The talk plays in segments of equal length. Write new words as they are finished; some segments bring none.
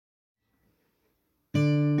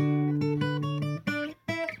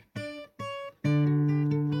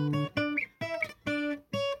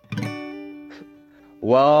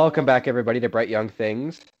Welcome back, everybody, to Bright Young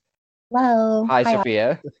Things. Hello. Hi, Hi.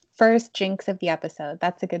 Sophia. First jinx of the episode.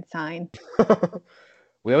 That's a good sign.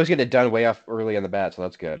 We always get it done way off early on the bat, so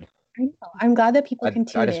that's good. I know. I'm glad that people can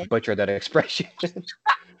I tune in. just butchered that expression.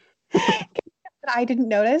 I didn't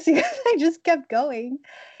notice because I just kept going.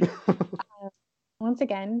 Once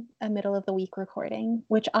again, a middle of the week recording,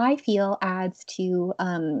 which I feel adds to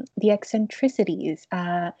the eccentricities,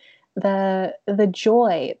 the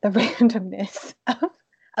joy, the randomness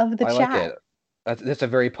of the I chat. like it. That's a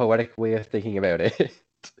very poetic way of thinking about it.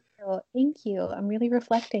 So thank you. I'm really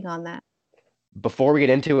reflecting on that. Before we get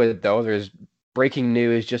into it, though, there's breaking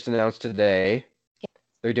news just announced today.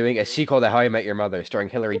 They're doing a sequel to How I Met Your Mother, starring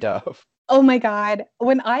Hilary Duff. Oh my God.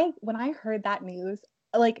 When I heard that news,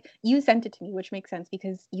 like you sent it to me, which makes sense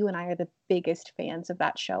because you and I are the biggest fans of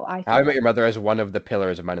that show. How I Met Your Mother is one of the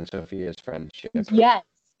pillars of mine and Sophia's friendship. Yes.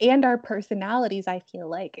 And our personalities, I feel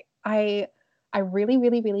like. I really,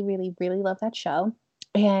 really, really, really, really love that show.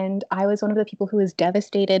 And I was one of the people who was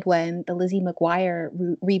devastated when the Lizzie McGuire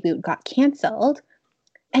reboot got canceled.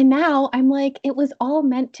 And now I'm like, it was all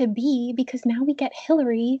meant to be because now we get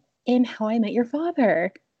Hillary in How I Met Your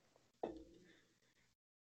Father.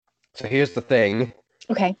 So here's the thing.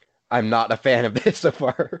 Okay. I'm not a fan of this so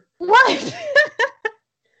far. What?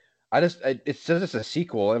 It says it's a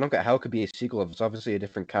sequel. I don't get how it could be a sequel if it's obviously a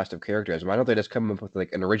different cast of characters. Why don't they just come up with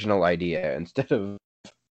like an original idea instead of...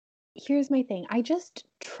 Here's my thing. I just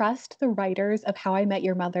trust the writers of How I Met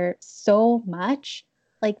Your Mother so much.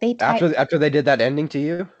 Like they After they did that ending to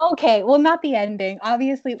you? Okay, well, not the ending.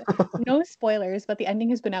 Obviously, no spoilers, but the ending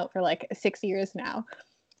has been out for like 6 years now.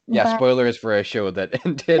 Yeah, But spoilers for a show that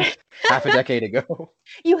ended half a decade ago.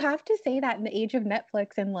 you have to say that in the age of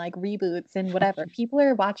Netflix and like reboots and whatever. People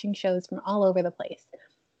are watching shows from all over the place.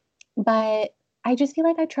 But I just feel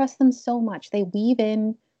like I trust them so much. They weave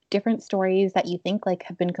in different stories that you think like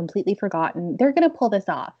have been completely forgotten. They're going to pull this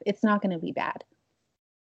off. It's not going to be bad.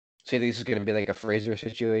 So you think this is going to be like a Frasier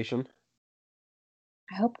situation?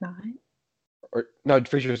 I hope not. Or no,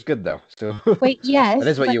 Frasier's good though. So Wait, yes. that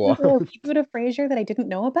is what you Is there a want. reboot of Frasier that I didn't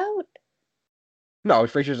know about? No,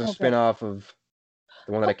 Frasier's a Okay. spin-off of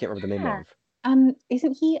the one that I can't remember the name Yeah. of.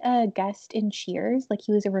 Isn't he a guest in Cheers? Like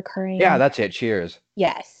he was a recurring. Yeah, that's it. Cheers.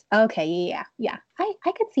 Yes. Okay. Yeah. I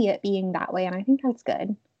could see it being that way, and I think that's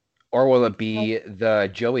good. Or will it be the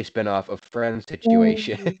Joey spin-off of Friends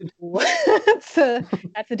situation? that's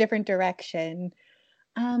a different direction.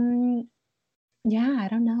 Yeah, I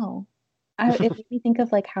don't know. It made me think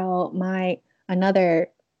of like how another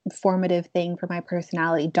formative thing for my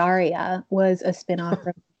personality, Daria, was a spin-off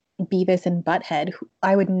from Beavis and Butthead.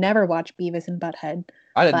 I would never watch Beavis and Butthead.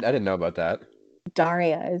 I didn't know about that.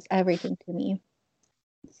 Daria is everything to me.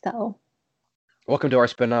 So welcome to our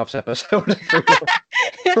spin-offs episode.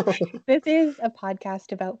 This is a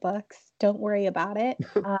podcast about books. Don't worry about it.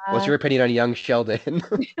 What's your opinion on young Sheldon?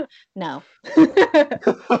 No.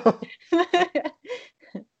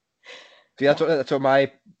 See, that's what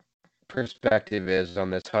my perspective is on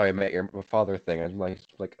this How I Met Your Father thing. I'm like,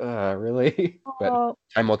 really? But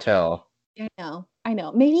time will tell. I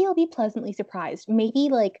know. Maybe you'll be pleasantly surprised. Maybe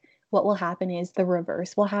like what will happen is the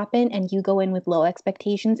reverse will happen and you go in with low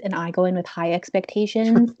expectations and I go in with high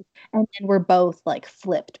expectations and then we're both like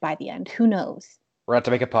flipped by the end. Who knows? We're going to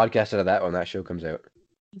have to make a podcast out of that when that show comes out.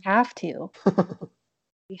 We have to.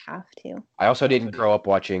 We have to. I also didn't grow up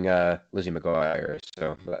watching Lizzie McGuire,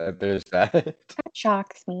 so there's that. That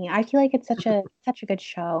shocks me. I feel like it's such a good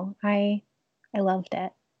show. I loved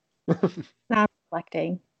it. Now I'm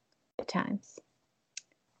reflecting at times.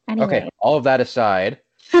 Anyway. Okay, all of that aside,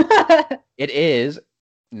 it is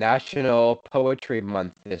National Poetry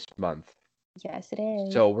Month this month. Yes, it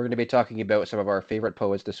is. So we're going to be talking about some of our favorite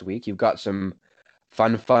poets this week. You've got some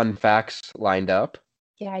fun facts lined up.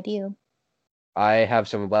 Yeah, I do. I have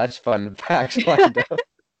some less fun facts lined up.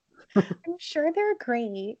 I'm sure they're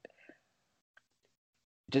great.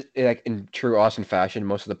 Just like in true Austin fashion,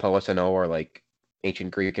 most of the poets I know are like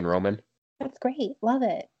ancient Greek and Roman. That's great. Love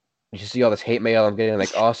it. You see all this hate mail I'm getting,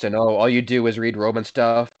 like, Austin, all you do is read Roman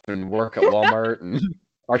stuff and work at Walmart and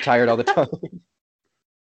are tired all the time.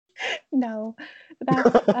 No,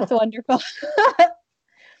 that's wonderful.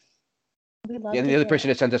 We love and the other person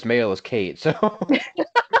that sent this mail is Kate, so.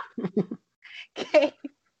 Okay.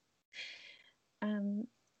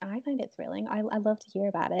 I find it thrilling. I love to hear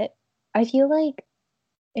about it. I feel like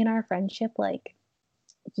in our friendship, like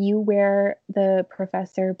you wear the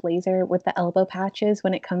professor blazer with the elbow patches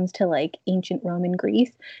when it comes to like ancient Roman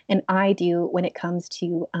Greece, and I do when it comes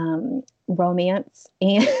to romance.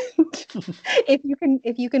 And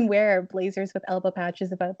if you can wear blazers with elbow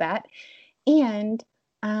patches about that, and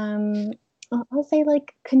I'll say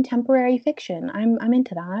like contemporary fiction. I'm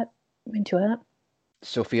into that. I'm into it.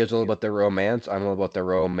 Sophia's all about the romance. I'm all about the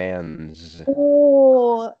romance.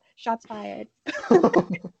 Oh, shots fired.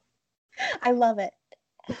 I love it.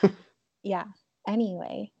 Yeah.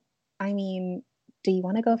 Anyway, I mean, do you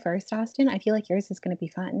want to go first, Austin? I feel like yours is going to be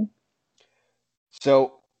fun.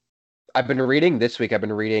 So this week. I've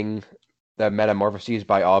been reading the Metamorphoses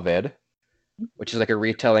by Ovid, which is like a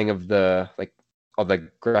retelling of the like all the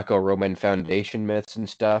Greco-Roman foundation myths and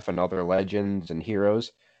stuff, and all their legends and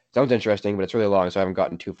heroes. Sounds interesting, but it's really long, so I haven't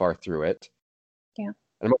gotten too far through it. Yeah. And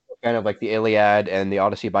I'm also a fan of like the Iliad and the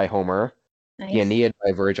Odyssey by Homer, the Nice. Aeneid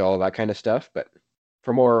by Virgil, all that kind of stuff. But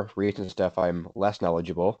for more recent stuff, I'm less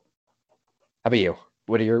knowledgeable. How about you?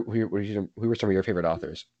 Who were some of your favorite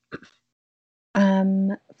authors?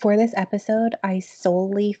 For this episode, I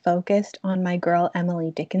solely focused on my girl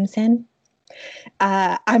Emily Dickinson.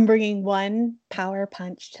 I'm bringing one power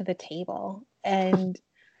punch to the table, and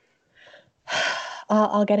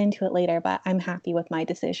I'll get into it later, but I'm happy with my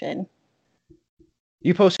decision.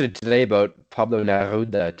 You posted today about Pablo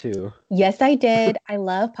Neruda too. Yes, I did. I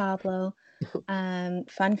love Pablo.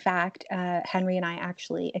 Fun fact, Henry and I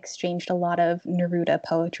actually exchanged a lot of Neruda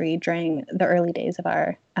poetry during the early days of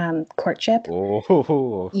our courtship.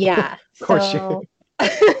 Oh, Yeah. of course you. So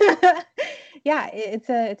yeah, it's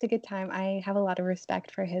a good time. I have a lot of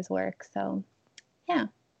respect for his work. So yeah.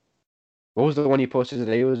 What was the one you posted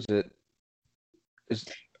today? Is It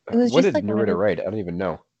was what just did like one of Neruda his write? I don't even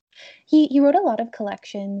know. he wrote a lot of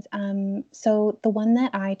collections. So the one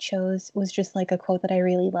that I chose was just like a quote that I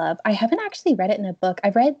really love. I haven't actually read it in a book.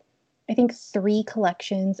 I've read I think 3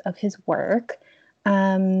 collections of his work.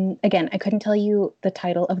 Again, I couldn't tell you the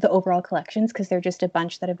title of the overall collections because they're just a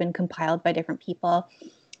bunch that have been compiled by different people.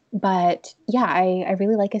 But yeah, I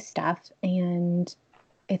really like his stuff and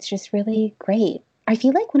it's just really great. I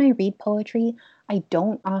feel like when I read poetry, I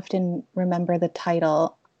don't often remember the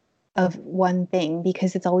title of one thing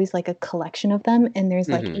because it's always like a collection of them and there's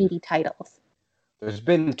like Hmm 80 titles. There's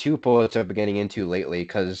been 2 poets I've been getting into lately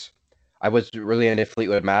because I was really into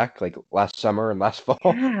Fleetwood Mac like last summer and last fall.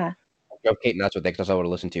 Yeah. Joe Kate and that's what that's all I would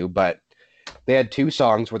listen to. But they had 2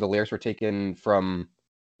 songs where the lyrics were taken from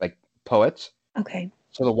like poets. Okay.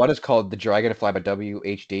 So the one is called "The Dragonfly" by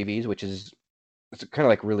W.H. Davies, which is it's kind of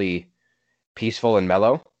like really peaceful and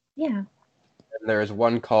mellow. Yeah. And there's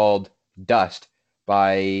one called "Dust"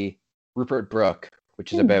 by Rupert Brooke,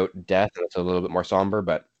 which is Hmm. about death, and it's a little bit more somber,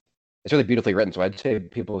 but it's really beautifully written. So I'd say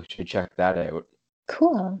people should check that out.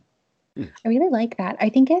 Cool. Hmm. I really like that. I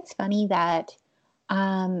think it's funny that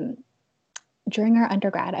um, during our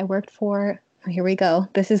undergrad, I worked for, here we go.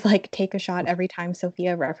 This is like take a shot every time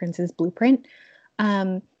Sophia references Blueprint.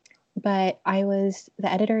 Um, but I was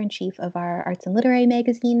the editor in chief of our arts and literary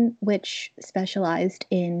magazine, which specialized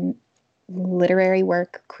in literary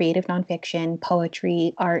work, creative nonfiction,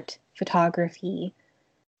 poetry, art, photography,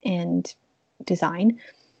 and design.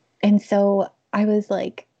 And so I was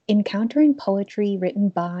like encountering poetry written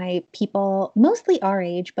by people mostly our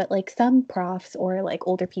age, but like some profs or like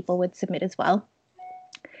older people would submit as well.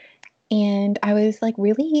 And I was like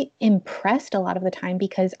really impressed a lot of the time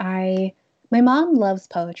because my mom loves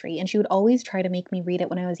poetry and she would always try to make me read it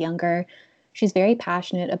when I was younger. She's very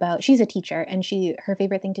passionate about she's a teacher and her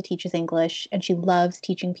favorite thing to teach is English and she loves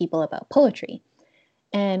teaching people about poetry.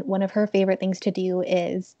 And one of her favorite things to do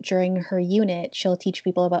is during her unit, she'll teach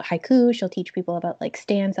people about haiku, she'll teach people about like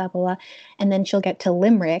stanza, blah, blah, and then she'll get to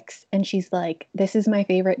limericks. And she's like, this is my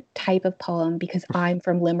favorite type of poem because I'm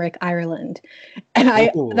from Limerick, Ireland. And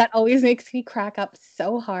Oh, that always makes me crack up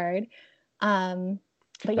so hard. Um,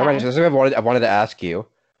 but that reminds yeah, me. Something I wanted to ask you.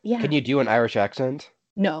 yeah, Can you do an Irish accent?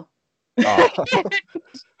 no. Oh,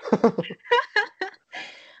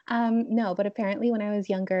 No, but apparently when I was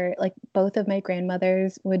younger, like both of my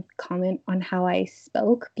grandmothers would comment on how I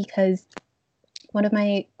spoke because one of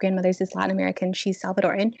my grandmothers is Latin American, she's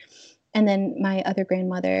Salvadoran. And then my other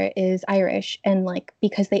grandmother is Irish. And like,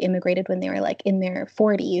 because they immigrated when they were like in their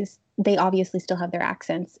 40s, they obviously still have their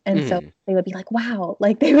accents. And so mhm. they would be like, wow,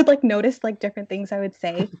 like they would like notice like different things I would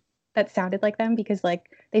say that sounded like them because like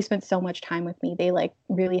they spent so much time with me. They like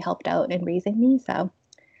really helped out in raising me. So,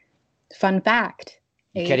 fun fact.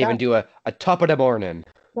 You There you can't even go. do a top of the morning.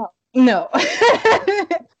 Well, no.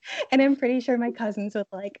 And I'm pretty sure my cousins would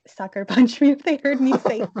like sucker punch me if they heard me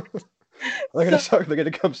say They're gonna so. suck. They're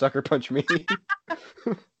gonna come sucker punch me.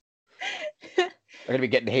 They're gonna be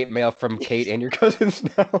getting hate mail from Kate and your cousins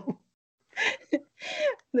now.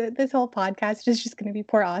 This whole podcast is just going to be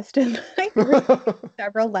poor Austin like reading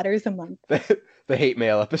several letters a month. The hate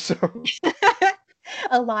mail episode.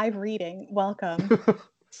 A live reading. Welcome.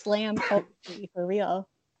 Slam poetry for real.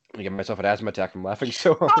 I give myself an asthma attack from laughing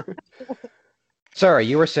so hard. Sorry,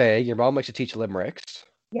 you were saying your mom likes to teach limericks.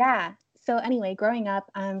 Yeah. So anyway, growing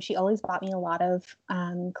up, she always bought me a lot of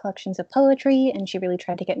collections of poetry, and she really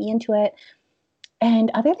tried to get me into it.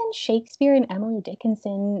 And other than Shakespeare and Emily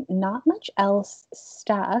Dickinson, not much else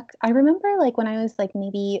stuck. I remember like when I was like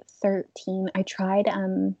maybe 13, I tried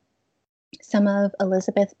some of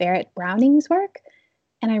Elizabeth Barrett Browning's work,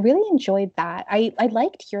 and I really enjoyed that. I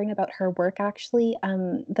liked hearing about her work actually.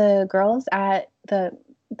 The girls at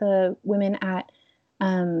the women at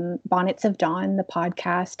Bonnets of Dawn, the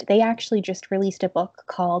podcast, they actually just released a book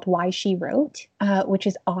called Why She Wrote, which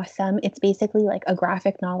is awesome. It's basically like a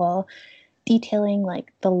graphic novel detailing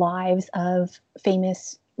like the lives of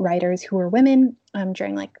famous writers who were women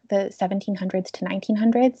during like the 1700s to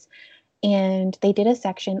 1900s. And they did a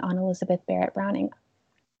section on Elizabeth Barrett Browning,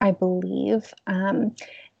 I believe.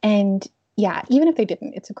 And yeah, even if they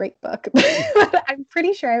didn't, it's a great book. I'm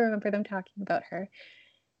pretty sure I remember them talking about her.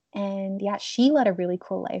 And yeah, she led a really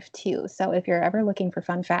cool life too. So if you're ever looking for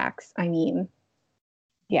fun facts, I mean,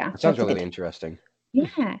 yeah, It sounds that's a really good. interesting.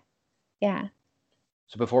 Yeah, yeah.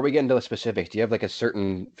 So before we get into the specifics, do you have like a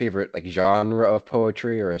certain favorite like genre of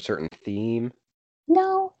poetry or a certain theme?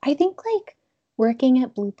 No, I think like working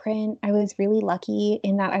at Blueprint, I was really lucky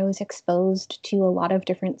in that I was exposed to a lot of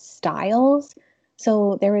different styles.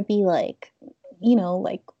 So there would be like,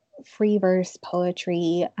 like free verse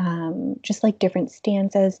poetry, just like different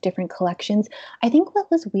stanzas, different collections. I think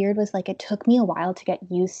what was weird was like it took me a while to get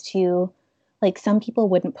used to, like, some people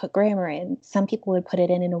wouldn't put grammar in, some people would put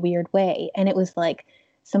it in a weird way. And it was like,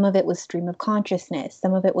 some of it was stream of consciousness,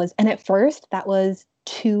 some of it was, and at first that was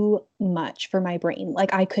too much for my brain.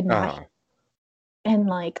 Like I could not, Uh-huh. and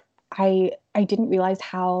like I didn't realize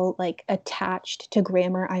how like attached to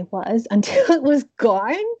grammar I was until it was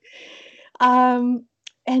gone. Um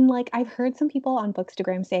and like I've heard some people on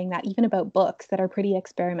Bookstagram saying that even about books that are pretty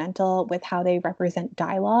experimental with how they represent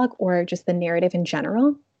dialogue or just the narrative in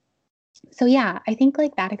general. So yeah, I think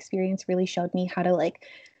like that experience really showed me how to like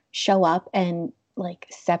show up and like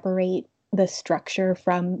separate the structure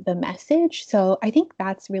from the message. So I think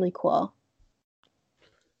that's really cool.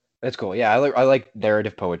 That's cool. Yeah, I like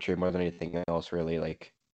narrative poetry more than anything else, really.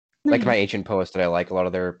 Like my Nice. ancient poets that I like, a lot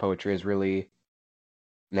of their poetry is really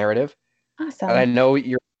narrative. And I Awesome. know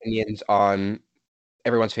your opinions on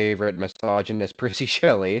everyone's favorite misogynist Percy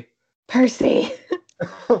Shelley. Percy.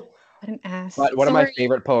 But What an ass. one of my Sorry,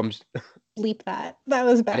 favorite poems, bleep that. That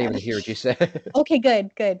was I didn't bad. even hear what you said. Okay, good,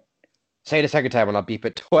 good. Say it a second time and I'll beep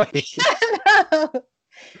it twice.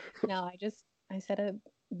 No, I said a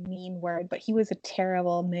mean word, but he was a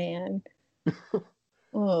terrible man.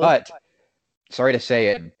 Oh, But sorry to say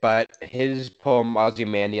it, but his poem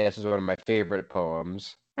Ozymandias is one of my favorite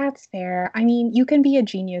poems. that's fair. I mean, you can be a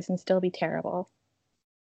genius and still be terrible.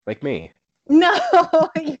 Like me. No,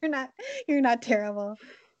 you're not terrible.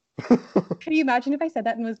 Can you imagine if I said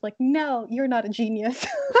that and was like, "No, you're not a genius."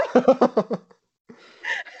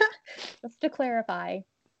 Just to clarify,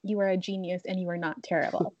 you are a genius and you are not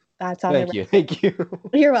terrible. That's on the Thank you, record. thank you.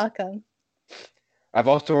 You're welcome. I've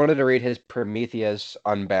also wanted to read his Prometheus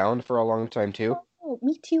Unbound for a long time too. Oh,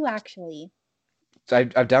 me too, actually. So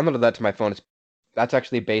I've downloaded that to my phone. That's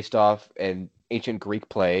actually based off an ancient Greek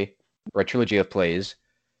play or a trilogy of plays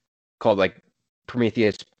called like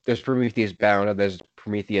Prometheus. There's Prometheus Bound and there's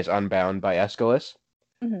Prometheus Unbound by Aeschylus.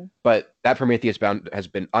 Hmm. But that Prometheus Bound has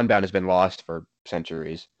been Unbound has been lost for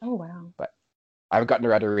centuries. Oh, wow. But I haven't gotten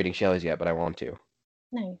around to reading Shelley's yet, but I want to.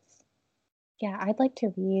 Nice. Yeah, I'd like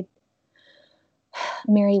to read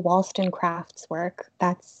Mary Wollstonecraft's work.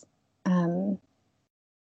 That's um,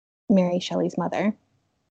 Mary Shelley's mother.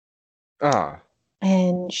 Ah,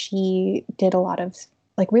 And she did a lot of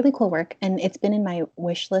like really cool work. And it's been in my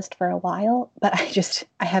wish list for a while, but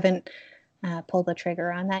I haven't pulled the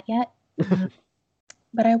trigger on that yet. Uh,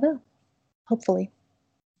 but I will, hopefully.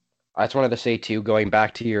 I just wanted to say too, going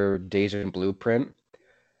back to your days in Blueprint,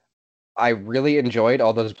 I really enjoyed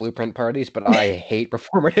all those Blueprint parties, but I hate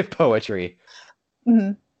performative poetry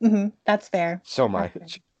That's fair. so That's fair.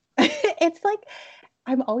 much. It's like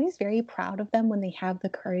I'm always very proud of them when they have the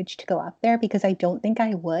courage to go up there because I don't think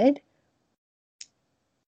I would.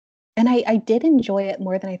 And I did enjoy it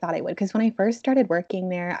more than I thought I would because when I first started working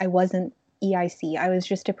there, I wasn't EIC. I was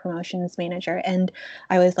just a promotions manager. And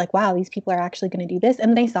I was like, wow, these people are actually going to do this.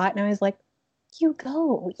 And then I saw it and I was like, you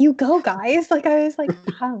go, guys. Like I was like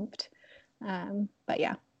pumped. But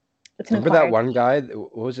yeah, it's an Remember that acquired. one guy?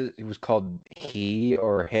 What was it? It was called He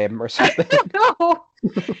or Him or I something. don't know.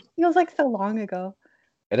 Feels like so long ago.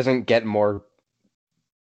 It doesn't get more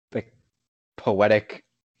like poetic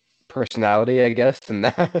personality, I guess, than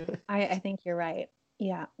that. I think you're right.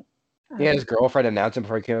 Yeah. He had his girlfriend announce him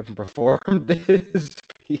before he came up and performed his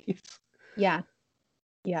piece. Yeah.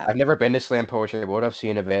 Yeah. I've never been to slam poetry, but what I've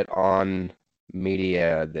seen of it on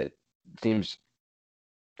media that seems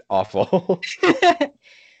awful.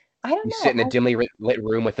 I don't You know. sit in a dimly lit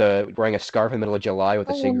room with wearing a scarf in the middle of July with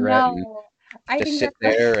a Oh cigarette and no. I just think sit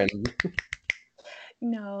that's there and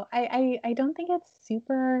no. I don't think it's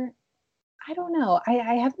super. I don't know.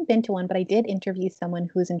 I haven't been to one, but I did interview someone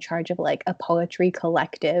who's in charge of like a poetry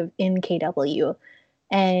collective in KW.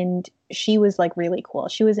 And she was like really cool.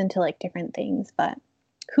 She was into like different things, but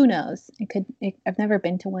who knows? I've never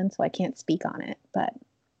been to one, so I can't speak on it. But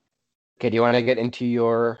Okay, do you want to get into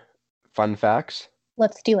your fun facts?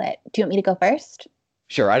 let's do it. Do you want me to go first?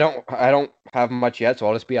 Sure, I don't have much yet, so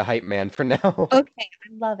I'll just be a hype man for now. Okay, I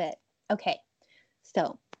love it. Okay,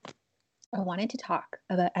 so I wanted to talk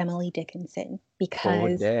about Emily Dickinson Oh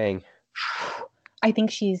because dang. I think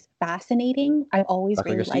she's fascinating. I've always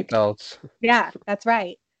Buckle really your liked. seatbelts. Yeah, that's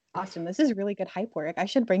right. Austin, this is really good hype work. I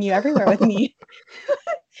should bring you everywhere with me.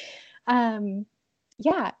 um,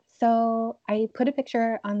 yeah, so I put a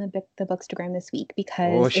picture on the Bookstagram this week Oh,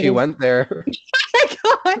 because it she is. went there.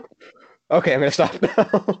 Oh my God. Okay, I'm gonna stop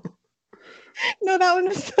now. No, that one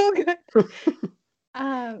was so good.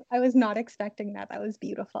 I was not expecting that. That was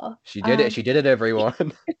beautiful. She did it. She did it,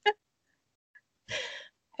 everyone.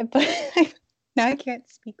 But now I can't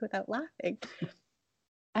speak without laughing.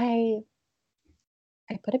 I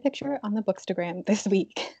I put a picture on the Bookstagram this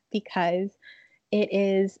week because it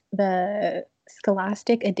is the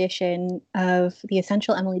Scholastic edition of The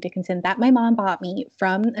Essential Emily Dickinson that my mom bought me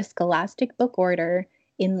from a Scholastic book order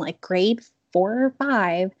in like grade 4 or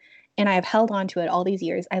 5, and I've held on to it all these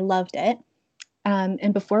years. I loved it.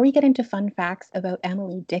 And before we get into fun facts about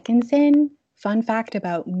Emily Dickinson, fun fact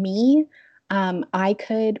about me, I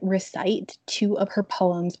could recite 2 of her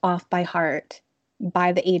poems off by heart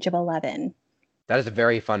by the age of 11. That is a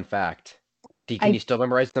very fun fact. Can I you still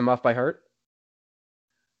memorize them off by heart?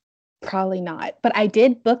 probably not, but I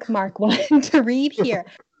did bookmark one to read here.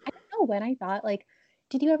 I don't know when I thought, like,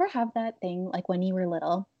 did you ever have that thing, like when you were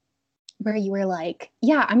little, where you were like,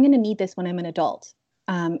 yeah, I'm going to need this when I'm an adult.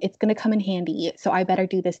 It's going to come in handy. So I better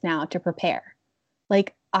do this now to prepare.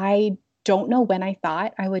 Like, I don't know when I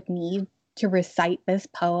thought I would need to recite this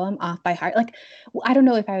poem off by heart. Like, I don't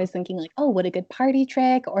know if I was thinking, like, oh, what a good party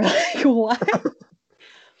trick or like what.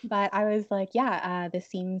 But I was like, yeah, this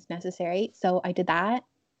seems necessary. So I did that.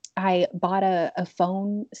 I bought a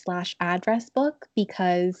phone slash address book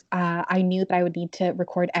because I knew that I would need to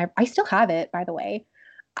record. I still have it, by the way.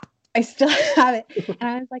 I still have it. And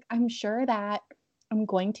I was like, I'm sure that I'm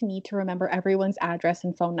going to need to remember everyone's address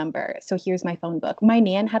and phone number. So here's my phone book. My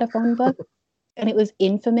nan had a phone book and it was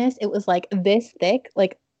infamous. It was like this thick,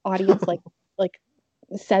 like audience, like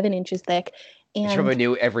 7 inches thick. You And probably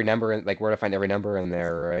knew every number and like where to find every number in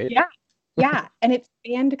there, right? yeah, yeah. And it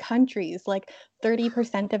spanned countries. Like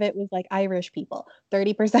 30% of it was like Irish people.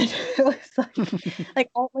 30% of it was like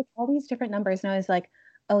all these different numbers. And I was like,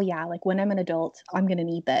 oh yeah, like when I'm an adult, I'm gonna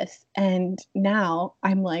need this. And now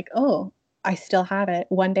I'm like, oh, I still have it.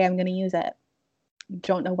 One day I'm gonna use it.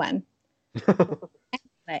 Don't know when.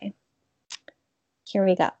 Anyway, here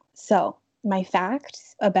we go. So my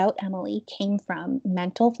facts about Emily came from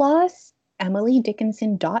Mental Floss,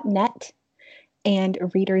 EmilyDickinson.net, and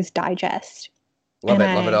Reader's Digest. Love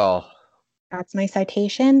it, love it all. That's my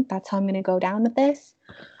citation. That's how I'm going to go down with this.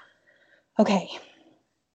 Okay.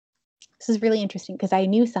 This is really interesting because I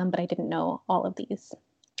knew some, but I didn't know all of these.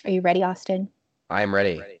 Are you ready, Austin? I am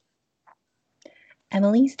ready.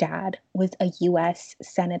 Emily's dad was a U.S.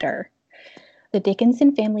 Senator. The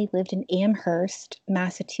Dickinson family lived in Amherst,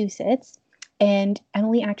 Massachusetts, and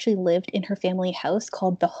Emily actually lived in her family house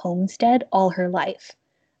called the Homestead all her life.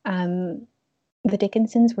 The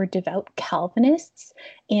Dickinsons were devout Calvinists,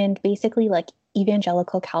 and basically, like,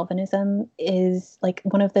 evangelical Calvinism is like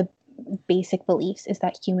one of the basic beliefs is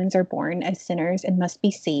that humans are born as sinners and must be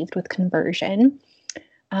saved with conversion.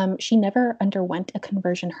 She never underwent a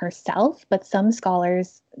conversion herself, but some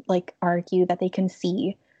scholars like argue that they can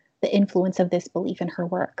see the influence of this belief in her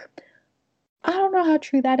work. I don't know how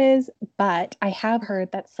true that is, but I have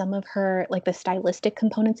heard that some of her, like the stylistic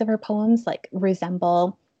components of her poems, like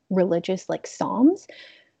resemble religious like psalms.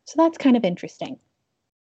 So that's kind of interesting.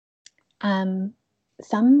 Um,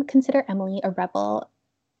 some consider Emily a rebel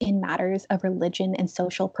in matters of religion and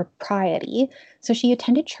social propriety. So she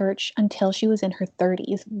attended church until she was in her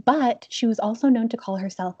 30s, but she was also known to call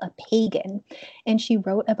herself a pagan. And she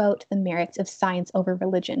wrote about the merits of science over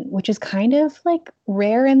religion, which is kind of like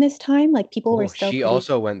rare in this time. Like people were Oh, still she pretty.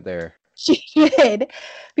 also went there. She did.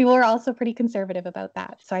 People were also pretty conservative about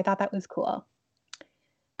that. So I thought that was cool.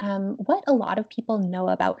 What a lot of people know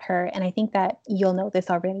about her, and I think that you'll know this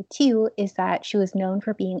already too, is that she was known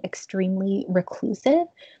for being extremely reclusive.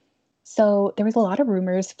 So there was a lot of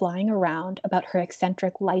rumors flying around about her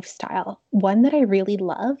eccentric lifestyle. One that I really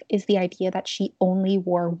love is the idea that she only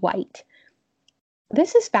wore white.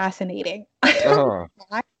 This is fascinating. I don't know Oh,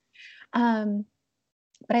 why. Um,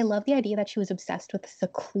 but I love the idea that she was obsessed with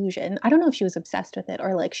seclusion. I don't know if she was obsessed with it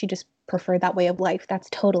or like she just preferred that way of life. That's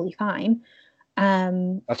totally fine.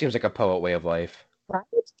 Um, that seems like a poet way of life. right?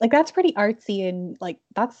 Like that's pretty artsy and like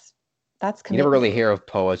that's You never really commitment. hear of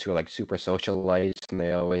poets who are like super socialized and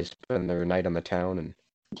they always spend their night on the town. And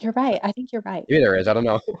You're right. I think you're right. maybe there is, I don't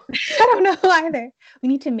know. I don't know either. We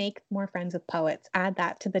need to make more friends with poets. Add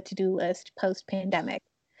that to the to-do list post-pandemic.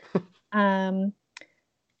 Um,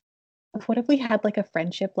 what if we had like a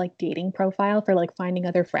friendship like dating profile for like finding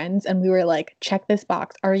other friends and we were like, check this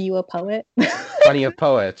box, are you a poet? Plenty of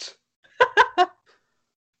poets.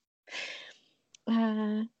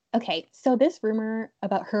 uh, okay, so this rumor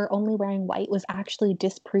about her only wearing white was actually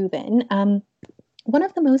disproven. One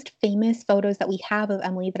of the most famous photos that we have of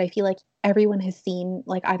Emily that I feel like everyone has seen,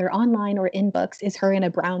 like either online or in books, is her in a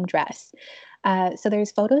brown dress. So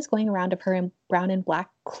there's photos going around of her in brown and black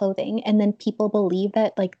clothing, and then people believe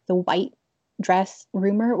that like the white dress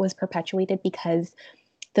rumor was perpetuated because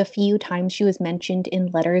the few times she was mentioned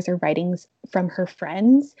in letters or writings from her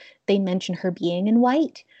friends, they mention her being in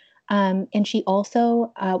white. And she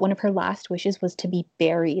also, one of her last wishes was to be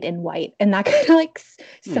buried in white. And that kind of like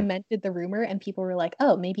Hmm. cemented the rumor. And people were like,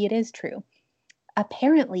 oh, maybe it is true.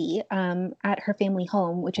 Apparently, at her family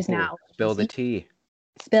home, which is Oh, now a spill the museum, tea.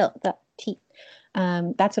 spill the tea.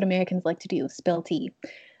 That's what Americans like to do, spill tea.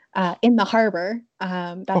 In the harbor.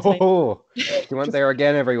 That's what Oh, I she went just. there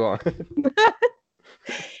again, everyone.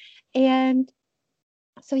 And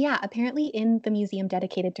so yeah, apparently in the museum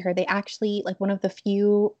dedicated to her, they actually like one of the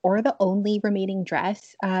few or the only remaining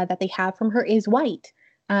dress that they have from her is white.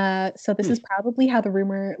 So this Hmm. is probably how the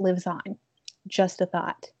rumor lives on. Just a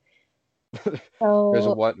thought. There's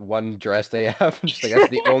So one dress they have. Just like that's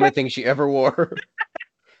the only thing she ever wore.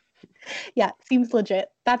 yeah, seems legit.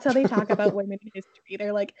 That's how they talk about women in history.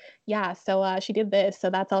 They're like, yeah, so she did this, so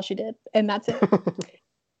that's all she did, and that's it.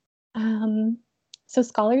 Um, so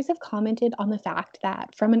scholars have commented on the fact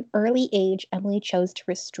that from an early age, Emily chose to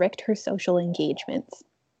restrict her social engagements.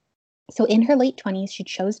 So in her late 20s, she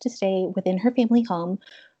chose to stay within her family home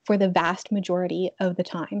for the vast majority of the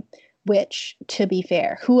time, which, to be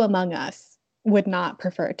fair, who among us would not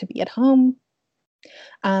prefer to be at home?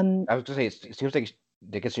 Um, I was gonna say it seems like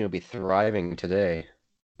they could seem to be thriving today,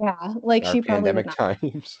 yeah, like our she probably would pandemic not.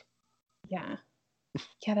 times. Yeah,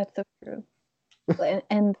 yeah, that's so true.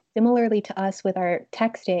 And similarly to us with our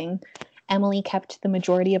texting, Emily kept the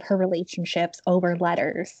majority of her relationships over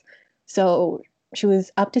letters. So she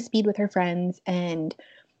was up to speed with her friends, and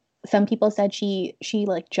some people said she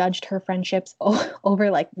like judged her friendships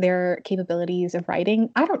over like their capabilities of writing.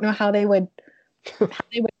 I don't know how they would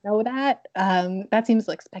know that. That seems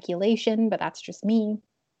like speculation, but that's just me.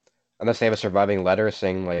 Unless they have a surviving letter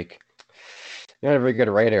saying like, "You're not a very good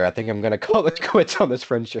writer. I think I'm gonna call it quits on this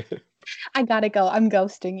friendship." I gotta go. I'm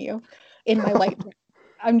ghosting you in my white.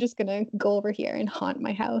 I'm just gonna go over here and haunt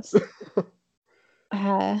my house.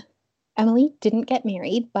 Uh, Emily didn't get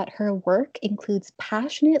married, but her work includes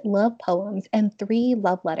passionate love poems and three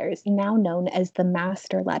love letters, now known as the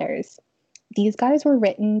Master Letters. These guys were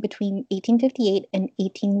written between 1858 and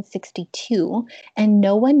 1862, and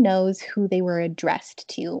no one knows who they were addressed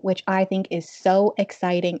to, which I think is so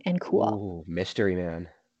exciting and cool. Ooh, mystery man.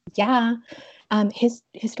 Yeah.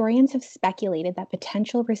 Historians have speculated that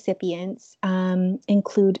potential recipients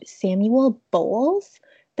include Samuel Bowles,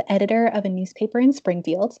 the editor of a newspaper in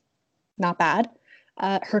Springfield, not bad.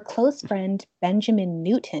 Her close friend Benjamin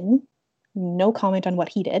Newton, no comment on what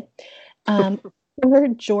he did. Um, or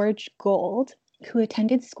George Gold, who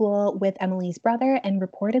attended school with Emily's brother and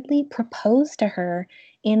reportedly proposed to her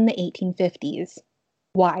in the 1850s.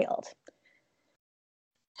 Wild.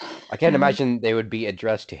 I can't Um, imagine they would be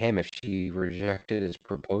addressed to him if she rejected his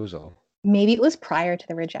proposal. maybe it was prior to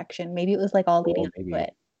the rejection. Maybe it was like all leading Oh, up to maybe.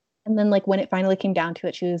 it. And then, like, when it finally came down to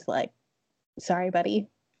it, she was like, sorry, buddy.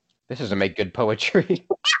 This doesn't make good poetry.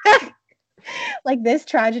 Like, this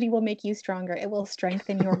tragedy will make you stronger. It will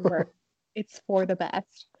strengthen your work. It's for the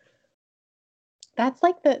best. That's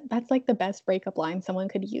like the best breakup line someone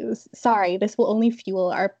could use. Sorry, this will only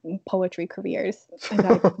fuel our poetry careers. I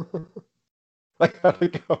gotta. I gotta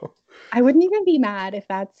go. I wouldn't even be mad if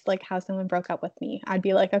that's like how someone broke up with me. I'd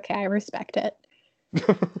be like, okay, I respect it.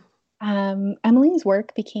 Emily's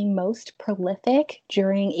work became most prolific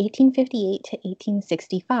during 1858 to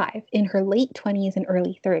 1865 in her late 20s and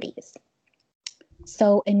early 30s.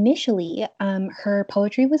 So initially, her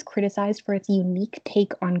poetry was criticized for its unique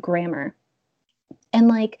take on grammar. And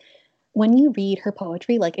like when you read her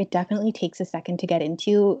poetry, like it definitely takes a second to get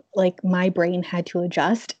into. Like my brain had to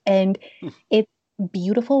adjust, and it's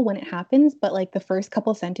beautiful when it happens. But like the first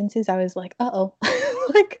couple sentences, I was like, "Uh-oh,"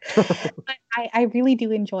 like I really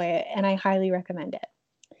do enjoy it, and I highly recommend it.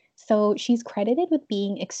 So she's credited with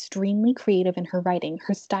being extremely creative in her writing.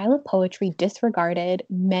 Her style of poetry disregarded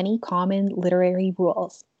many common literary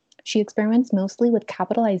rules. She experiments mostly with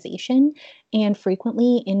capitalization, and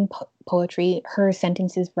frequently in poetry, her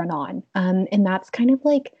sentences run on. And that's kind of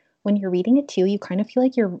like when you're reading it too, you kind of feel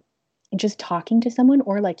like you're just talking to someone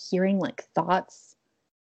or like hearing like thoughts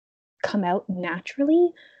come out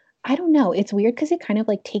naturally. I don't know. It's weird because it kind of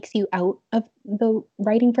like takes you out of the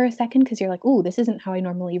writing for a second because you're like, "Ooh, this isn't how I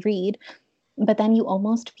normally read." But then you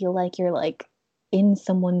almost feel like you're like in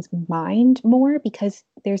someone's mind more because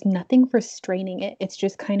there's nothing restraining it. It's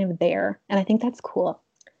just kind of there. And I think that's cool.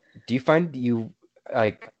 Do you find you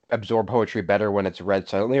like absorb poetry better when it's read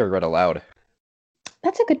silently or read aloud?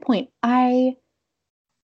 That's a good point. I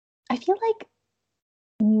feel like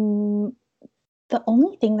the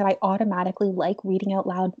only thing that I automatically like reading out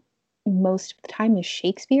loud most of the time is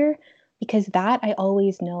Shakespeare because that I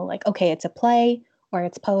always know like okay, it's a play or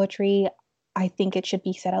it's poetry. I think it should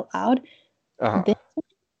be said out loud. Uh-huh. This,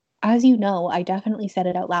 as you know, I definitely said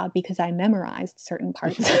it out loud because I memorized certain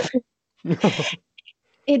parts of it.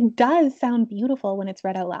 It does sound beautiful when it's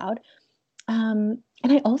read out loud. And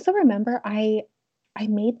I also remember I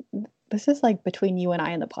made this is like between you and I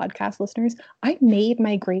and the podcast listeners. I made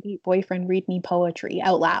my grade 8 boyfriend read me poetry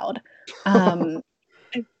out loud. Um,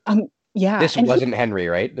 yeah, This and he wasn't Henry,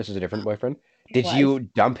 right? This is a different boyfriend. Did was. you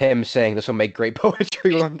dump him saying this will make great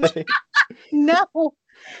poetry one day? No,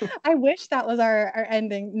 I wish that was our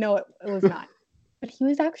ending. No, it was not. But he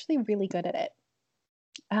was actually really good at it.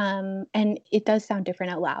 And it does sound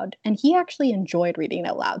different out loud. And he actually enjoyed reading it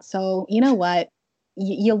out loud. So, you know what?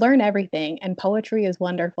 You learn everything, and poetry is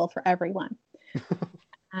wonderful for everyone.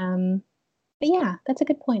 Um, but yeah, that's a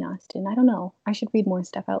good point, Austin. I don't know. I should read more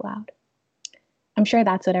stuff out loud. I'm sure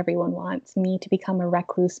that's what everyone wants me to become a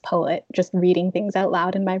recluse poet, just reading things out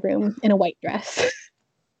loud in my room in a white dress.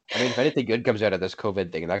 I mean, if anything good comes out of this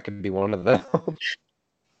COVID thing, that could be one of them.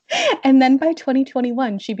 And then by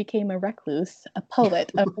 2021, she became a recluse, a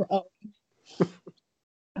poet of her own.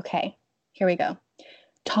 Okay, here we go.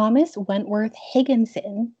 Thomas Wentworth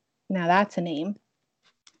Higginson, now that's a name,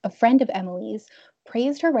 a friend of Emily's,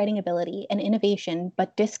 praised her writing ability and innovation,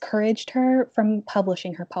 but discouraged her from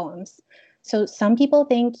publishing her poems. So some people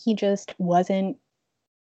think he just wasn't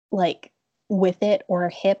like with it or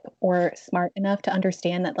hip or smart enough to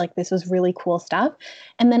understand that like this was really cool stuff.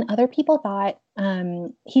 And then other people thought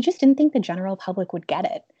he just didn't think the general public would get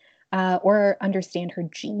it or understand her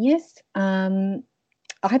genius.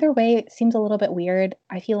 Either way, it seems a little bit weird.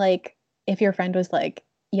 I feel like if your friend was like,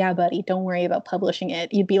 yeah, buddy, don't worry about publishing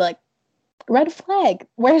it, you'd be like, red flag,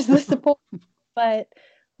 where's the support? But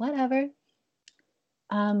whatever.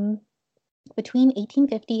 Um, Between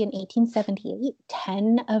 1850 and 1878,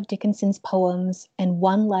 10 of Dickinson's poems and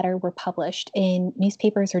one letter were published in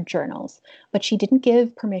newspapers or journals, but she didn't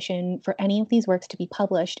give permission for any of these works to be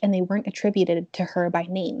published, and they weren't attributed to her by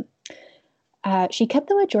name. She kept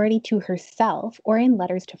the majority to herself or in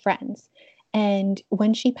letters to friends. And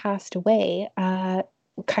when she passed away,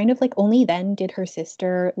 kind of like only then did her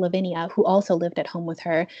sister Lavinia, who also lived at home with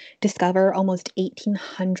her, discover almost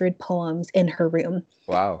 1,800 poems in her room.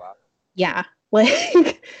 Wow. Yeah,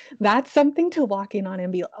 like that's something to walk in on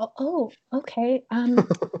and be like, oh, okay. Do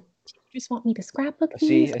you just want me to scrapbook I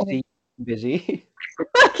these? see. I Or see. Busy.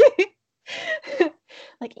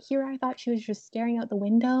 like here I thought she was just staring out the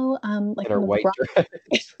window, like In her one of the white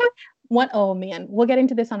dress. What? Oh man, we'll get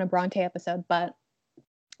into this on a Bronte episode, but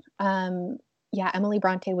um, yeah, Emily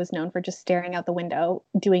Bronte was known for just staring out the window,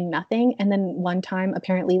 doing nothing. And then one time,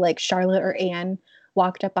 apparently, like Charlotte or Anne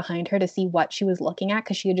walked up behind her to see what she was looking at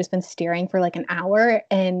because she had just been staring for like an hour,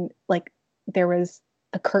 and like there was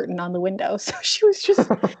a curtain on the window, so she was just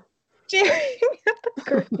staring at the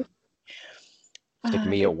curtain. It's like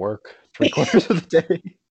me It, at work 3/4 of the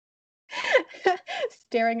day.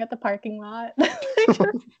 staring at the parking lot,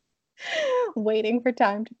 waiting for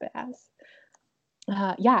time to pass.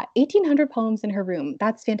 Yeah, 1,800 poems in her room.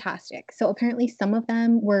 That's fantastic. So apparently, some of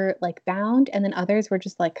them were like bound, and then others were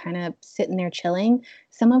just like kind of sitting there chilling.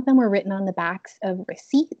 Some of them were written on the backs of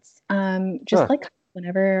receipts, just Huh. like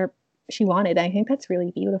whenever she wanted. I think that's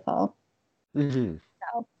really beautiful. Hmm.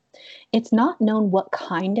 So, It's not known what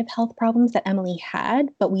kind of health problems that Emily had,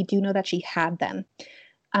 but we do know that she had them.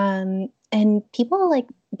 And people like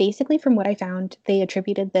basically from what I found, they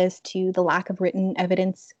attributed this to the lack of written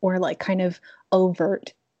evidence or like kind of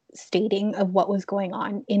overt stating of what was going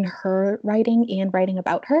on in her writing and writing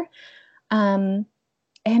about her. Um,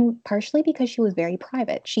 and partially because she was very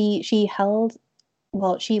private. She held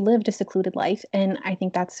well, she lived a secluded life, and I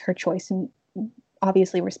think that's her choice, and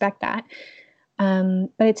obviously respect that.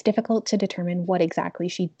 But it's difficult to determine what exactly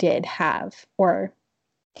she did have or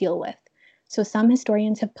deal with. So some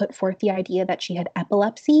historians have put forth the idea that she had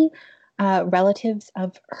epilepsy. Relatives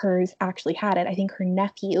of hers actually had it. I think her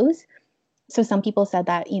nephews. So some people said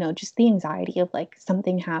that, just the anxiety of like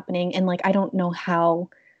something happening. And like, I don't know how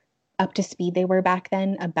up to speed they were back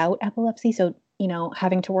then about epilepsy. So,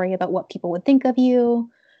 having to worry about what people would think of you.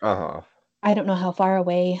 Uh-huh. I don't know how far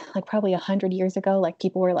away, like probably 100 years ago, like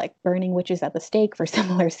people were like burning witches at the stake for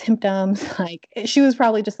similar symptoms. Like she was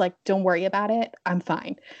probably just like, don't worry about it. I'm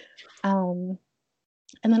fine. Um,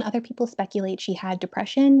 and then other people speculate she had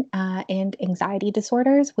depression and anxiety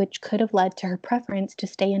disorders, which could have led to her preference to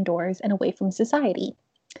stay indoors and away from society.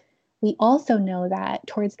 We also know that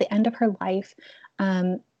towards the end of her life,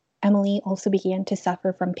 um, Emily also began to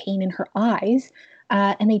suffer from pain in her eyes.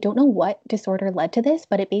 And they don't know what disorder led to this,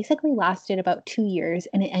 but it basically lasted about 2 years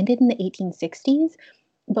and it ended in the 1860s.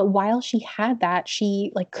 But while she had that,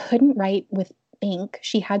 she like couldn't write with ink.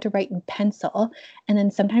 She had to write in pencil. And then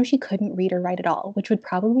sometimes she couldn't read or write at all, which would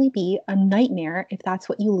probably be a nightmare if that's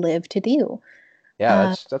what you live to do. Yeah,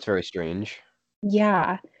 Uh, that's very strange.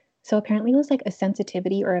 yeah. So apparently it was like a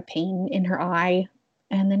sensitivity or a pain in her eye.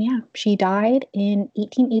 And then yeah, she died in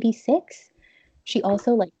 1886. She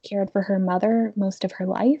also like cared for her mother most of her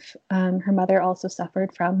life. Her mother also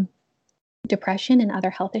suffered from depression and other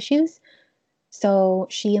health issues. So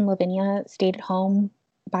she and Lavinia stayed at home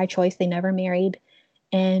by choice. They never married.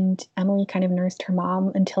 And Emily kind of nursed her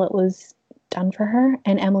mom until it was done for her.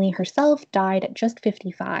 And Emily herself died at just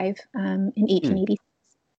 55 in Hmm. 1880.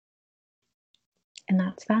 And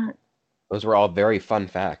that's that. Those were all very fun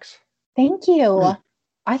facts. Thank you.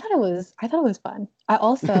 I thought it was fun. I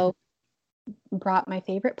also brought my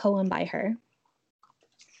favorite poem by her.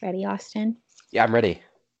 Ready, Austin? Yeah, I'm ready.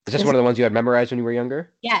 Is this This one of the ones you had memorized when you were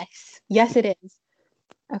younger? Yes. Yes, it is.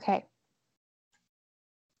 Okay.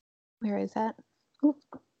 Where is that? Ooh,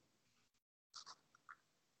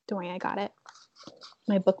 don't worry, I got it.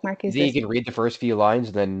 My bookmark You is think this. you can read the first few lines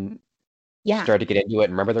and then Yeah. start to get into it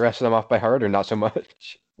and remember the rest of them off by heart, or not so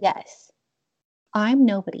much? Yes. I'm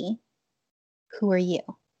nobody. Who are you?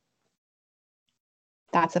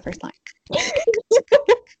 That's the first line.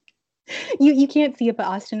 You can't see it, but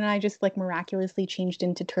Austin and I just like miraculously changed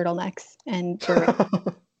into turtlenecks and berets.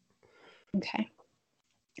 Okay.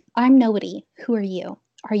 I'm nobody. Who are you?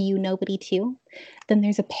 Are you nobody too? Then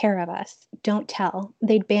there's a pair of us. Don't tell.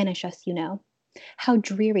 They'd banish us, you know. How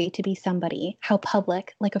dreary to be somebody. How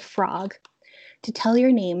public, like a frog. To tell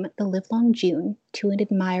your name the livelong June to an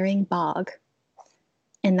admiring bog.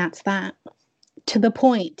 And that's that. To the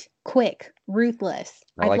point, quick, ruthless.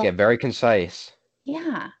 I like it. Very concise.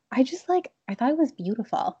 Yeah. I thought it was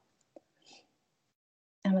beautiful.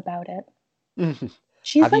 I'm about it.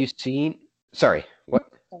 She's Have like, you seen? Sorry, what?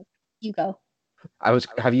 you go.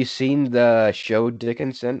 Have you seen the show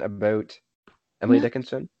Dickinson about Emily No,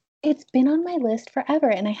 Dickinson? it's been on my list forever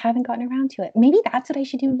and I haven't gotten around to it. Maybe that's what I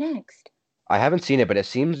should do next. I haven't seen it, but it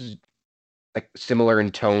seems like similar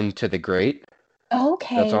in tone to The Great. That's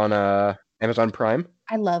Okay. on Amazon Prime.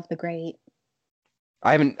 I love The Great.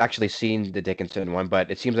 I haven't actually seen the Dickinson one, but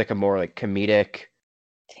it seems like a more like comedic,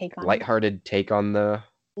 Take on it. lighthearted take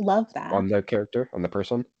Love that. on the character, on the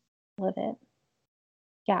person. Love it.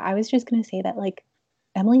 Yeah, I was just gonna say that like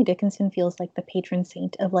Emily Dickinson feels like the patron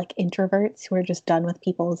saint of like introverts who are just done with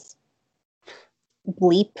people's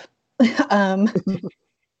bleep. um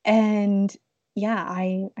and yeah,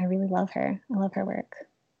 I really love her. I love her work.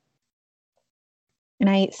 And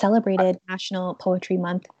I celebrated National Poetry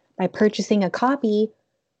Month by purchasing a copy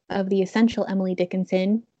of the essential Emily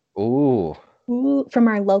Dickinson Ooh, from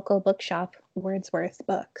our local bookshop, Wordsworth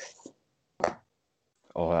Books.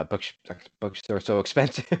 oh, books are so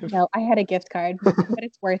expensive. No, I had a gift card, but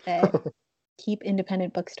it's worth it. Keep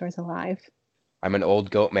independent bookstores alive. I'm an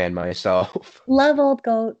old goat man myself. Love old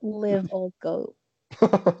goat, live old goat.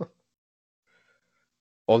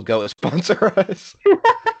 Old goat sponsor us.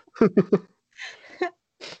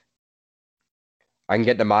 I can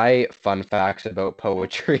get to my fun facts about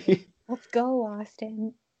poetry. Let's go,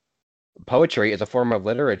 Austin. Poetry is a form of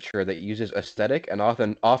literature that uses aesthetic and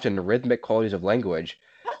often rhythmic qualities of language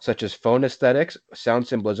such as phone aesthetics, sound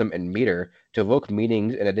symbolism, and meter, to evoke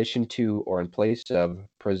meanings in addition to or in place of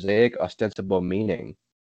prosaic ostensible meaning.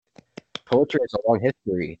 Poetry has a long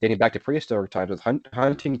history, dating back to prehistoric times with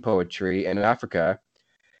hunting poetry in Africa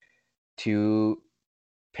to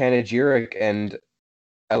panegyric and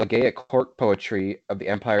elegiac court poetry of the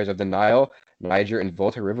empires of the Nile, Niger, and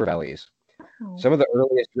Volta river valleys. Wow. Some of the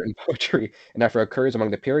earliest written poetry in Africa occurs among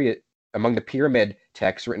the pyramid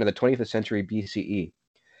texts written in the 20th century BCE.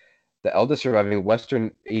 The eldest surviving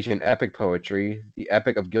Western Asian epic poetry, the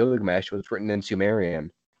Epic of Gilgamesh, was written in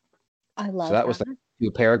Sumerian. I So love that was the 2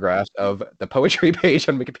 paragraphs of the poetry page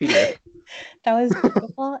on Wikipedia. That was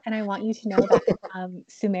beautiful, and I want you to know that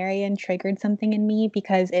Sumerian triggered something in me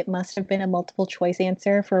because it must have been a multiple choice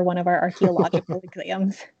answer for one of our archaeological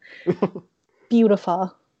exams.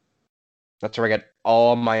 Beautiful. That's where I get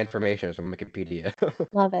all my information is from Wikipedia.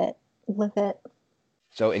 Love it. Love it.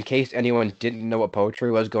 So in case anyone didn't know what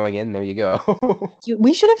poetry was going in, there you go.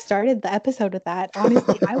 We should have started the episode with that.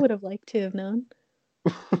 Honestly, I would have liked to have known.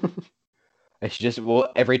 I should just,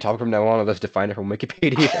 every topic from now on, let's define it from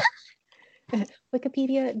Wikipedia.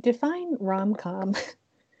 Wikipedia, define rom-com.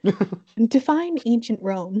 Define ancient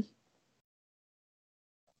Rome.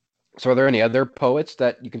 So are there any other poets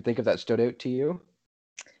that you can think of that stood out to you?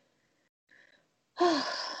 Let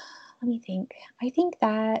me think. I think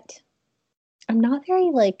that I'm not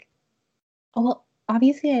very well,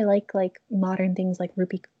 obviously I like modern things like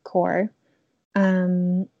Rupi Kaur.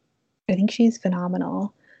 I think she's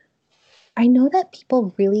phenomenal. I know that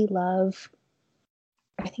people really love,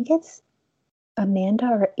 I think it's Amanda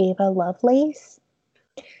or Ava Lovelace.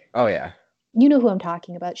 Oh yeah. You know who I'm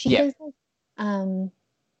talking about. She Yeah. does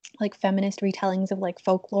like feminist retellings of like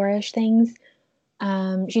folklorish things.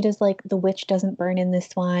 She does like The Witch Doesn't Burn in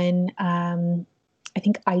this one. I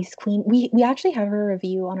think Ice Queen. We actually have a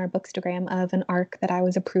review on our Bookstagram of an arc that I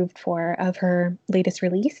was approved for of her latest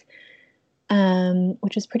release,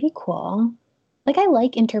 which is pretty cool. Like I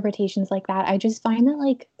like interpretations like that. I just find that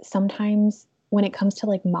like sometimes when it comes to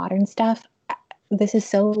like modern stuff, this is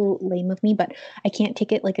so lame of me, but I can't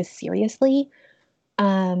take it like as seriously.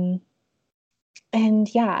 And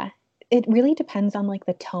yeah, it really depends on like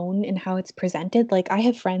the tone and how it's presented. Like I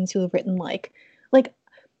have friends who have written like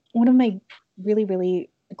one of my really, really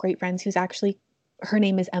great friends who's actually, her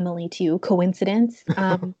name is Emily too, coincidence.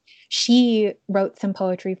 She wrote some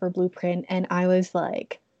poetry for Blueprint and I was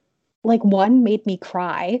like one made me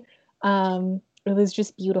cry. It was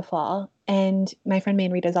just beautiful. And my friend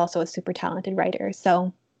Manrita is also a super talented writer.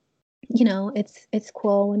 So, you know, it's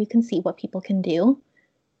cool when you can see what people can do.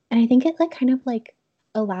 And I think it like kind of like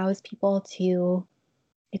allows people to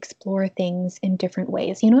explore things in different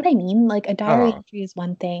ways. You know what I mean? Like a diary entry is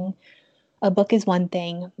one thing, a book is one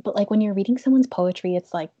thing, but like when you're reading someone's poetry,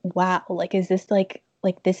 it's like, wow, like is this like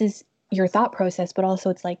this is your thought process, but also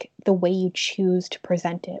it's like the way you choose to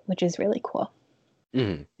present it, which is really cool.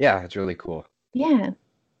 Mm-hmm. Yeah, it's really cool. Yeah.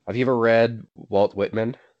 Have you ever read Walt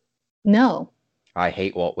Whitman? No. I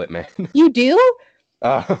hate Walt Whitman. You do?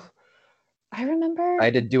 I I remember.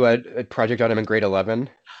 had to do a project on him in grade 11.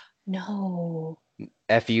 No.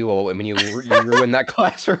 F you, Walt Whitman. You ruined that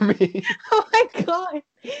class for me. Oh my God.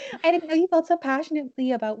 I didn't know you felt so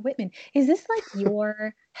passionately about Whitman. Is this like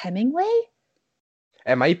your Hemingway?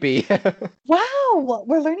 It might be. Wow.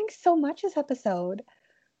 We're learning so much this episode.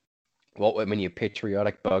 Walt Whitman, you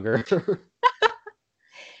patriotic bugger.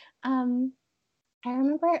 I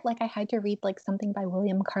remember like I had to read like something by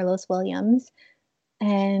William Carlos Williams.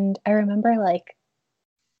 And I remember like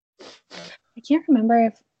I can't remember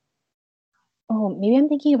if maybe I'm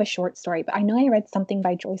thinking of a short story, but I know I read something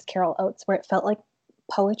by Joyce Carol Oates where it felt like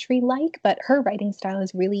poetry like, but her writing style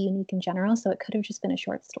is really unique in general, so it could have just been a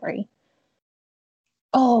short story.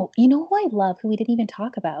 Oh, you know who I love who we didn't even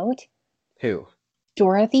talk about? Who?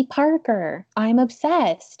 Dorothy Parker. I'm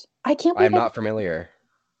obsessed. I can't believe I'm not familiar.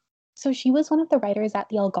 So she was one of the writers at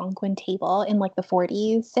the Algonquin table in like the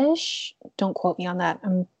 40s-ish. Don't quote me on that.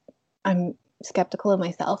 I'm skeptical of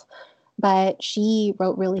myself. But she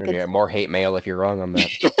wrote really good. Yeah, more hate mail if you're wrong on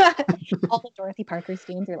that. All the Dorothy Parker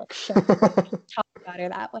students are like, shut up, talk about her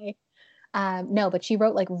that way. No, but she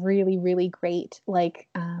wrote like really, really great like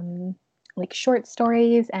short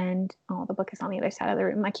stories, and the book is on the other side of the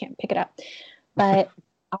room. I can't pick it up. But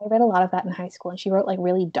I read a lot of that in high school, and she wrote like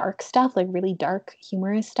really dark stuff, like really dark,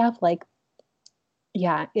 humorous stuff. Like,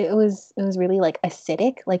 yeah, it was really like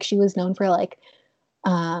acidic. Like she was known for like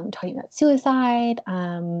talking about suicide,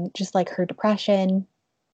 just like her depression.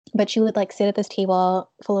 But she would like sit at this table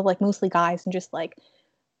full of like mostly guys and just like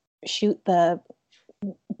shoot the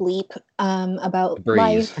bleep about Breeze.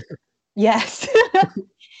 life. Yes.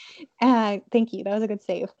 Thank you. That was a good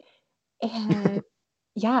save. And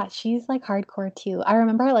yeah, she's like hardcore too. I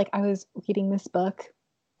remember like I was reading this book,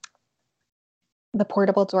 The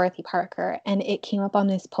Portable Dorothy Parker, and it came up on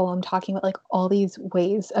this poem talking about like all these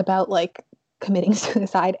ways about like committing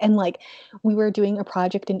suicide. And like we were doing a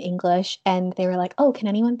project in English and they were like, oh, can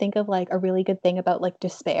anyone think of like a really good thing about like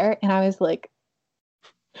despair? And I was like,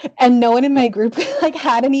 and no one in my group like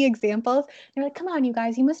had any examples. They're like, come on, you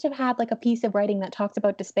guys, you must have had like a piece of writing that talks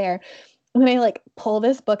about despair. And then I like pull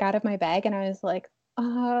this book out of my bag and I was like,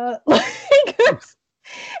 like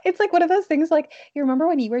it's like one of those things like you remember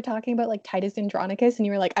when you were talking about like Titus Andronicus and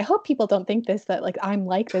you were like, I hope people don't think this that like I'm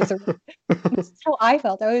like this or this is how I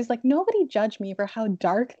felt. I was like, nobody judge me for how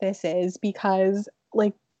dark this is because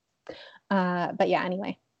like but yeah,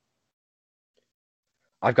 anyway.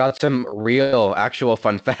 I've got some real, actual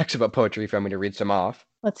fun facts about poetry for me to read some off.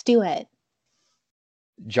 Let's do it.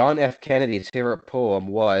 John F. Kennedy's favorite poem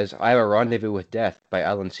was I Have a Rendezvous with Death by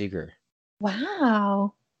Alan Seeger.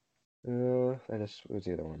 Wow. What was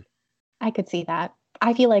the other one? I could see that.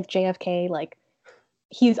 I feel like JFK, like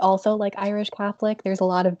he's also like Irish Catholic. There's a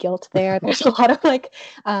lot of guilt there. There's a lot of like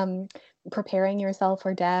preparing yourself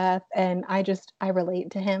for death. And I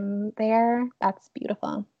relate to him there. That's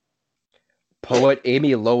beautiful. Poet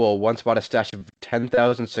Amy Lowell once bought a stash of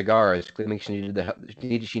 10,000 cigars, claiming she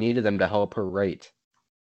needed them to help her write.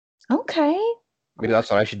 Okay. Maybe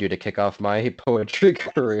that's what I should do to kick off my poetry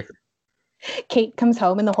career. Kate comes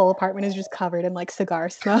home and the whole apartment is just covered in like cigar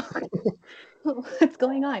smoke. What's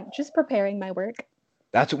going on? Just preparing my work.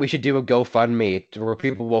 That's what we should do, a GoFundMe, where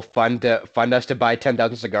people will fund us to buy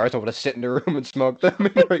 10,000 cigars and we'll just sit in a room and smoke them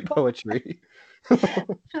and write poetry.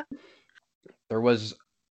 There was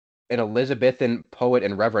an Elizabethan poet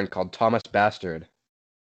and reverend called Thomas Bastard.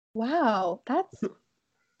 Wow,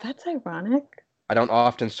 that's ironic. I don't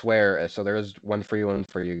often swear, so there is one for you and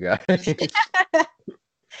for you guys.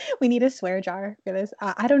 We need a swear jar for this.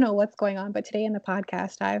 I don't know what's going on, but today in the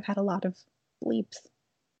podcast, I've had a lot of bleeps.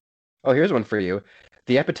 Oh, here's one for you.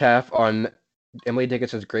 The epitaph on Emily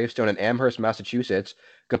Dickinson's gravestone in Amherst, Massachusetts,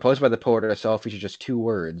 composed by the poet herself, features just 2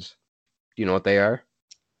 words. Do you know what they are?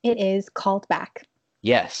 It is called back.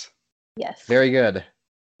 Yes. Yes. Very good.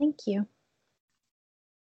 Thank you.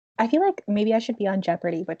 I feel like maybe I should be on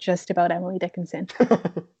Jeopardy, but just about Emily Dickinson. I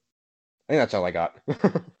think that's all I got.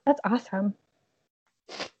 That's awesome.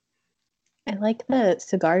 I like the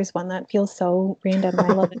cigars one. That feels so random. I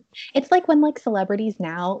love it. It's like when like celebrities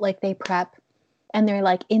now, like they prep and they're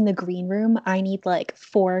like in the green room, I need like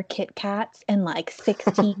 4 Kit Kats and like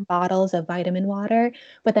 16 bottles of vitamin water.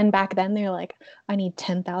 But then back then they're like, I need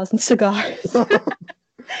 10,000 cigars.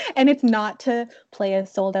 And it's not to play a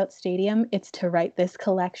sold out stadium, it's to write this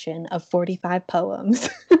collection of 45 poems.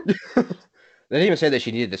 They didn't even say that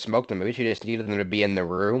she needed to smoke them. Maybe she just needed them to be in the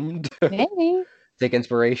room to Hey, take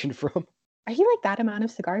inspiration from. I feel like that amount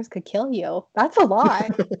of cigars could kill you. That's a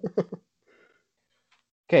lot.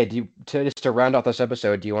 Okay, just to round off this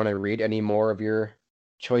episode, do you want to read any more of your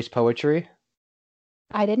choice poetry?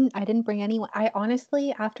 I didn't bring anyone. I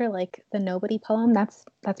honestly, after like the Nobody poem, that's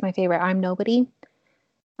my favorite. I'm Nobody.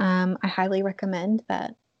 I highly recommend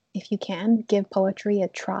that if you can, give poetry a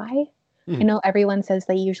try. I know everyone says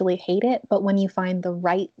they usually hate it, but when you find the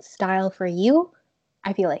right style for you,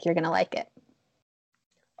 I feel like you're gonna like it.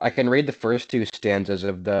 I can read the first 2 stanzas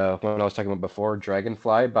of the one I was talking about before,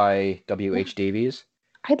 Dragonfly by W.H. Davies.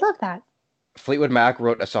 I'd love that. Fleetwood Mac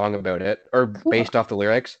wrote a song about it, or Cool. based off the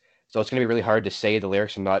lyrics, so it's going to be really hard to say the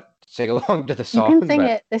lyrics and not sing along to the You song. can sing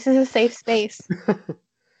it. This is a safe space.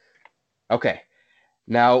 Okay.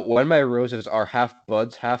 Now, when my roses are half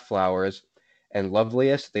buds, half flowers, and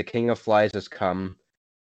loveliest the king of flies has come,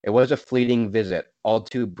 it was a fleeting visit, all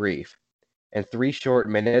too brief. In 3 short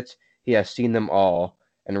minutes he has seen them all,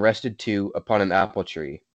 and rested too upon an apple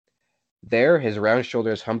tree. There his round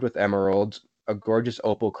shoulders hummed with emeralds, a gorgeous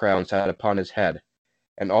opal crown sat upon his head,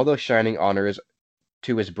 and all those shining honors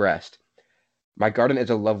to his breast. My garden is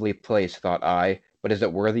a lovely place, thought I, but is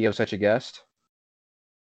it worthy of such a guest?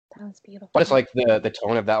 That was beautiful. But it's like the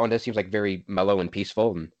tone of that one just seems like very mellow and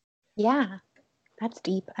peaceful, and Yeah, that's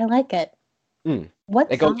deep. I like it. it What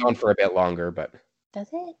goes song on for a bit longer, but does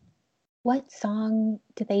it? What song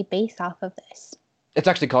did they base off of this? it's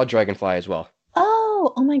actually called Dragonfly as well.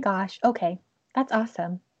 Oh my gosh. Okay. That's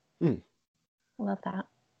awesome. Hmm. I love that.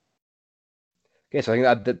 Okay, so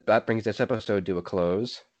I think that brings this episode to a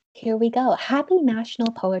close. Here we go. Happy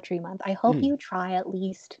National Poetry Month. I hope you try at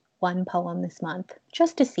least one poem this month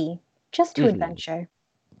just to see, just to adventure.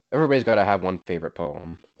 Everybody's got to have one favorite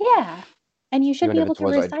poem. Yeah. And you should Even be if able it to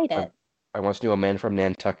was, recite it. I once knew a man from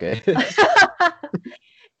Nantucket.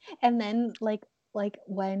 And then, like, like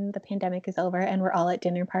when the pandemic is over and we're all at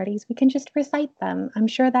dinner parties, we can just recite them. I'm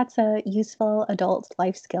sure that's a useful adult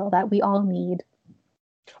life skill that we all need.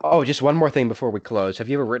 Oh, just one more thing before we close. Have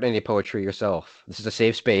you ever written any poetry yourself? This is a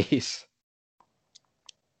safe space.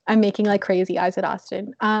 I'm making like crazy eyes at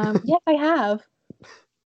Austin. Yes, I have.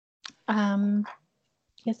 Um,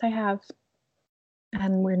 yes, I have.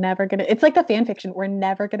 And we're never gonna. It's like the fan fiction. We're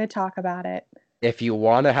never gonna talk about it. If you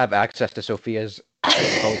want to have access to Sophia's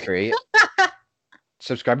poetry,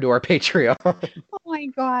 subscribe to our Patreon. Oh my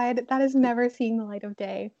god, that is never seeing the light of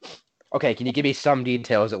day. Okay, can you give me some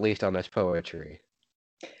details at least on this poetry?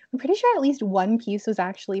 I'm pretty sure at least one piece was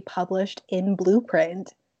actually published in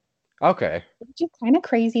Blueprint, Okay. which is kind of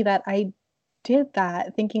crazy that I did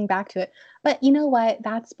that thinking back to it. But you know what?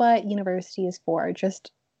 That's what university is for.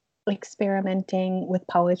 Just experimenting with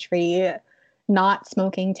poetry, not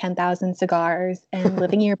smoking 10,000 cigars and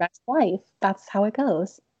living your best life. That's how it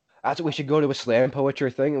goes. That's what we should go to a slam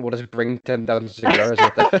poetry thing and we'll just bring 10,000 cigars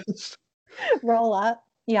with us. Roll up.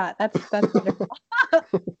 Yeah, that's wonderful.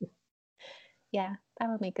 Yeah,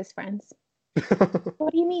 that'll make us friends.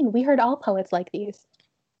 What do you mean? We heard all poets like these.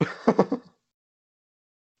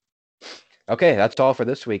 Okay, that's all for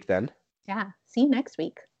this week then. Yeah. See you next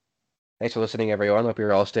week. Thanks for listening, everyone. Hope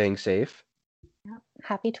you're all staying safe. Yeah.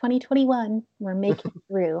 Happy 2021. We're making it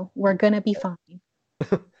through. We're going to be fine.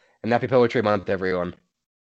 And happy Poetry Month, everyone.